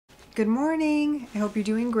Good morning. I hope you're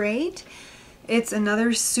doing great. It's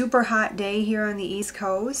another super hot day here on the East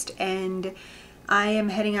Coast and I am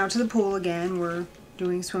heading out to the pool again. We're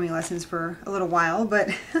doing swimming lessons for a little while, but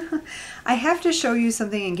I have to show you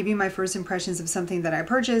something and give you my first impressions of something that I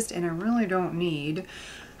purchased and I really don't need.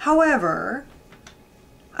 However,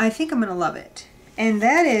 I think I'm gonna love it. And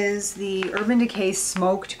that is the Urban Decay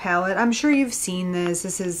Smoked Palette. I'm sure you've seen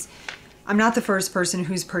this. I'm not the first person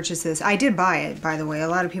who's purchased this. I did buy it, by the way. A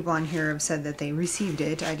lot of people on here have said that they received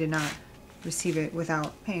it. I did not receive it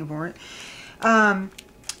without paying for it.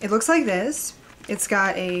 It looks like this. It's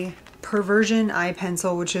got a Perversion eye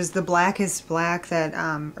pencil, which is the blackest black that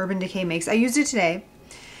Urban Decay makes. I used it today.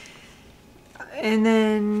 And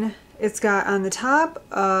then it's got on the top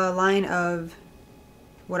a line of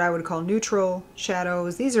what I would call neutral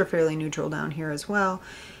shadows. These are fairly neutral down here as well.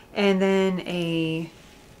 And then a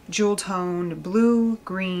jewel toned blue,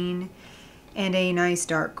 green, and a nice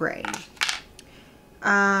dark gray.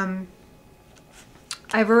 I've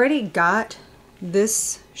already got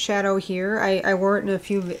this shadow here. I wore it in a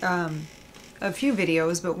few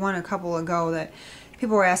videos, but one a couple ago that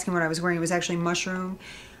people were asking what I was wearing. It was actually Mushroom.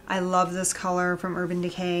 I love this color from Urban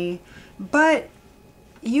Decay, but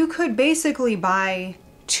you could basically buy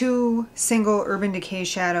 2 single Urban Decay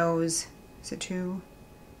shadows. Is it 2?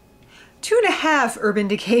 2.5 Urban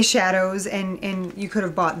Decay shadows, and you could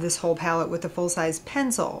have bought this whole palette with a full-size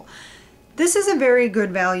pencil. This is a very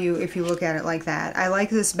good value if you look at it like that. I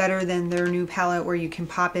like this better than their new palette where you can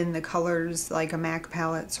pop in the colors like a MAC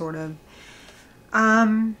palette, sort of.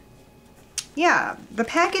 Yeah, the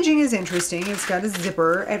packaging is interesting. It's got a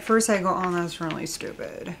zipper. At first I go, oh, that's really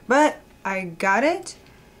stupid. But I got it.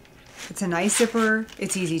 It's a nice zipper.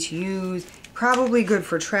 It's easy to use. Probably good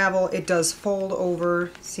for travel. It does fold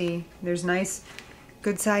over. See, there's nice,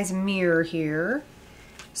 good size mirror here.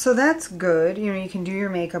 So that's good. You know, you can do your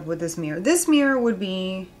makeup with this mirror. This mirror would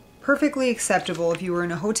be perfectly acceptable if you were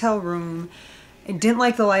in a hotel room and didn't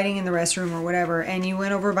like the lighting in the restroom or whatever, and you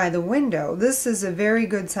went over by the window. This is a very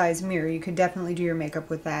good size mirror. You could definitely do your makeup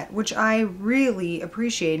with that, which I really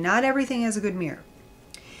appreciate. Not everything has a good mirror.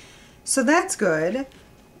 So that's good.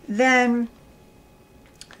 Then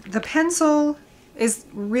the pencil is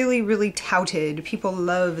really, really touted. People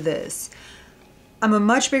love this. I'm a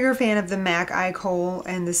much bigger fan of the MAC Eye Kohl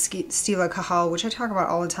and the Stila Kahal, which I talk about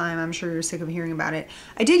all the time. I'm sure you're sick of hearing about it.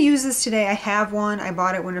 I did use this today. I have one. I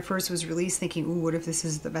bought it when it first was released thinking, ooh, what if this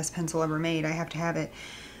is the best pencil ever made? I have to have it.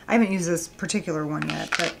 I haven't used this particular one yet,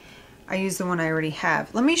 but I used the one I already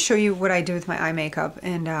have. Let me show you what I do with my eye makeup,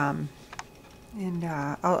 and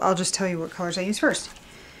I'll just tell you what colors I use first.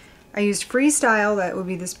 I used Freestyle, that would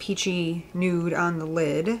be this peachy nude on the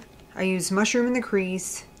lid. I used Mushroom in the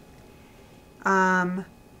crease.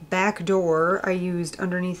 Backdoor, I used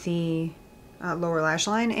underneath the lower lash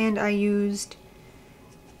line, and I used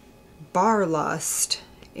Bar Lust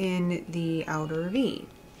in the outer V.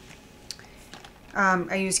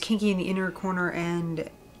 I used Kinky in the inner corner and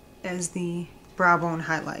as the brow bone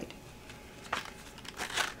highlight.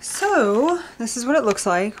 So, this is what it looks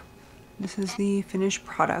like. This is the finished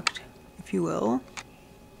product, if you will.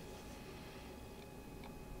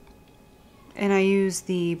 And I use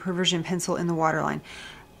the Perversion pencil in the waterline.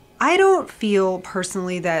 I don't feel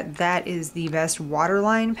personally that that is the best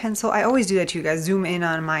waterline pencil. I always do that to you guys. Zoom in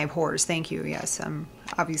on my pores. Thank you. Yes, I'm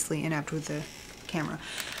obviously inept with the camera.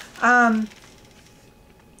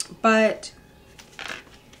 But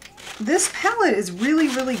this palette is really,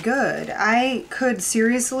 really good. I could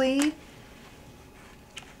seriously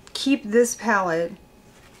keep this palette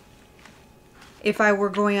if I were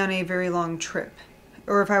going on a very long trip,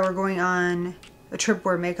 or if I were going on a trip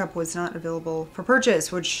where makeup was not available for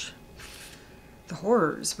purchase, which, the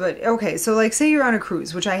horrors. But okay, so like say you're on a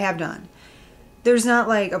cruise, which I have done. There's not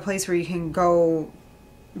like a place where you can go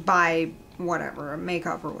buy whatever,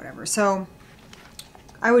 makeup or whatever. So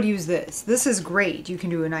I would use this. This is great. You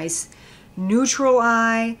can do a nice neutral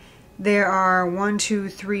eye. There are 1, 2,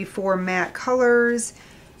 3, 4 matte colors.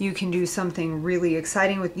 You can do something really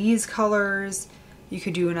exciting with these colors. You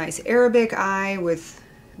could do a nice Arabic eye with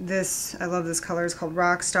this. I love this color. It's called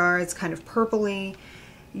Rockstar. It's kind of purpley.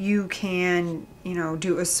 You can, you know,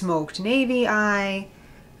 do a smoked navy eye,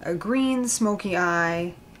 a green smoky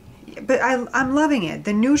eye. But I'm loving it.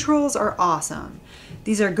 The neutrals are awesome.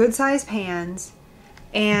 These are good size pans,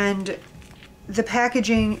 and the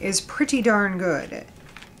packaging is pretty darn good.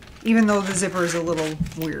 Even though the zipper is a little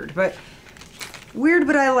weird, but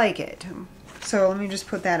I like it. So let me just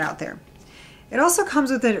put that out there. It also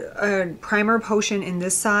comes with a primer potion in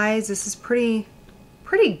this size. This is pretty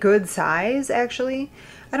pretty good size, actually.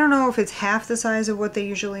 I don't know if it's half the size of what they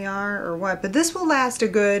usually are or what, but this will last a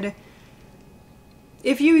good,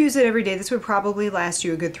 if you use it every day, this would probably last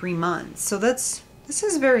you a good 3 months. So this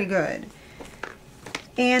is very good.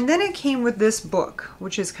 And then it came with this book,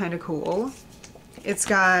 which is kind of cool. It's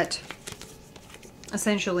got,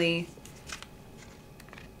 essentially,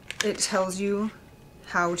 it tells you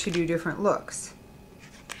how to do different looks.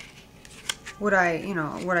 Would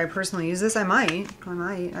I personally use this? I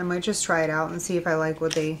might just try it out and see if I like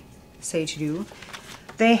what they say to do.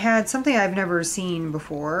 They had something I've never seen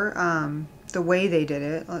before. The way they did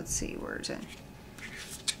it. Let's see, where is it?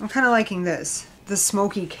 I'm kind of liking this. The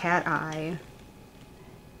smoky cat eye.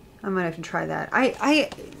 I might have to try that.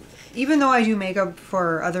 I even though I do makeup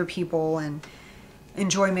for other people and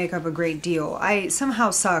enjoy makeup a great deal, I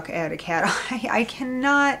somehow suck at a cat eye. I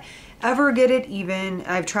cannot ever get it even.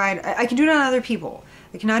 I've tried. I can do it on other people.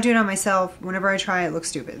 I cannot do it on myself. Whenever I try, it looks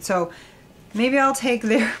stupid. So maybe I'll take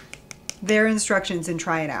their instructions and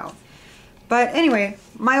try it out. But anyway,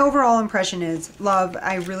 my overall impression is love.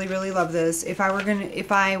 I really, really love this. If I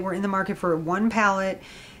were in the market for one palette,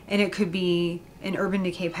 and it could be an Urban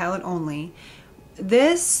Decay palette only,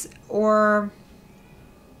 this, or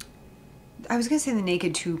I was gonna say the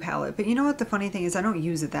Naked 2 palette, but you know what the funny thing is, I don't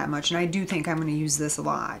use it that much, and I do think I'm gonna use this a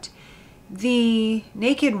lot. The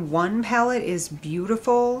Naked 1 palette is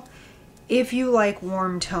beautiful. If you like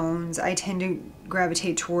warm tones, I tend to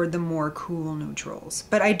gravitate toward the more cool neutrals.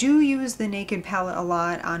 But I do use the Naked palette a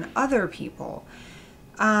lot on other people.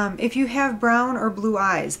 If you have brown or blue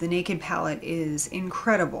eyes, the Naked palette is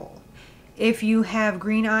incredible. If you have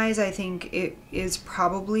green eyes, I think it is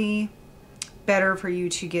probably better for you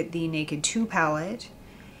to get the Naked 2 palette.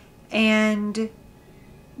 And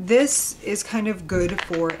this is kind of good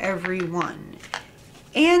for everyone.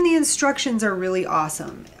 And the instructions are really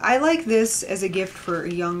awesome. I like this as a gift for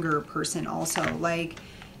a younger person also. Like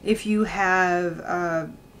if you have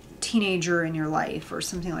a teenager in your life or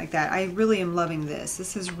something like that. I really am loving this.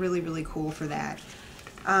 This is really, really cool for that.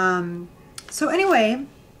 So anyway,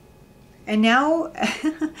 and now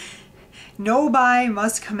no buy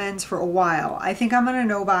must commence for a while. I think I'm gonna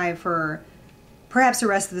no buy for perhaps the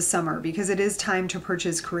rest of the summer because it is time to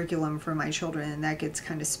purchase curriculum for my children and that gets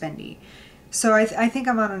kind of spendy. So I think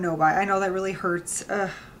I'm on a no buy. I know that really hurts.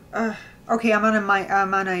 Okay, I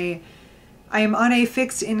am on a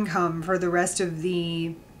fixed income for the rest of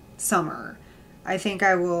the summer. I think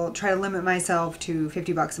I will try to limit myself to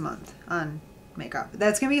 $50 a month on makeup.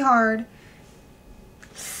 That's gonna be hard.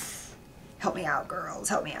 Help me out, girls.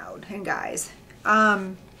 Help me out, and guys.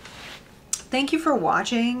 Thank you for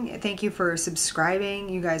watching. Thank you for subscribing.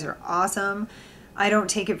 You guys are awesome. I don't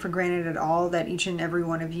take it for granted at all that each and every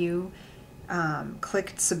one of you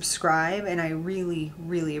clicked subscribe, and I really,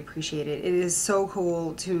 really appreciate it. It is so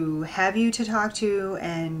cool to have you to talk to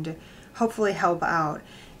and hopefully help out.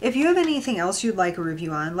 If you have anything else you'd like a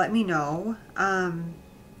review on, let me know.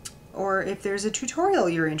 Or if there's a tutorial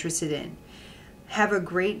you're interested in. Have a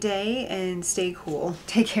great day and stay cool.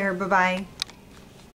 Take care. Bye-bye.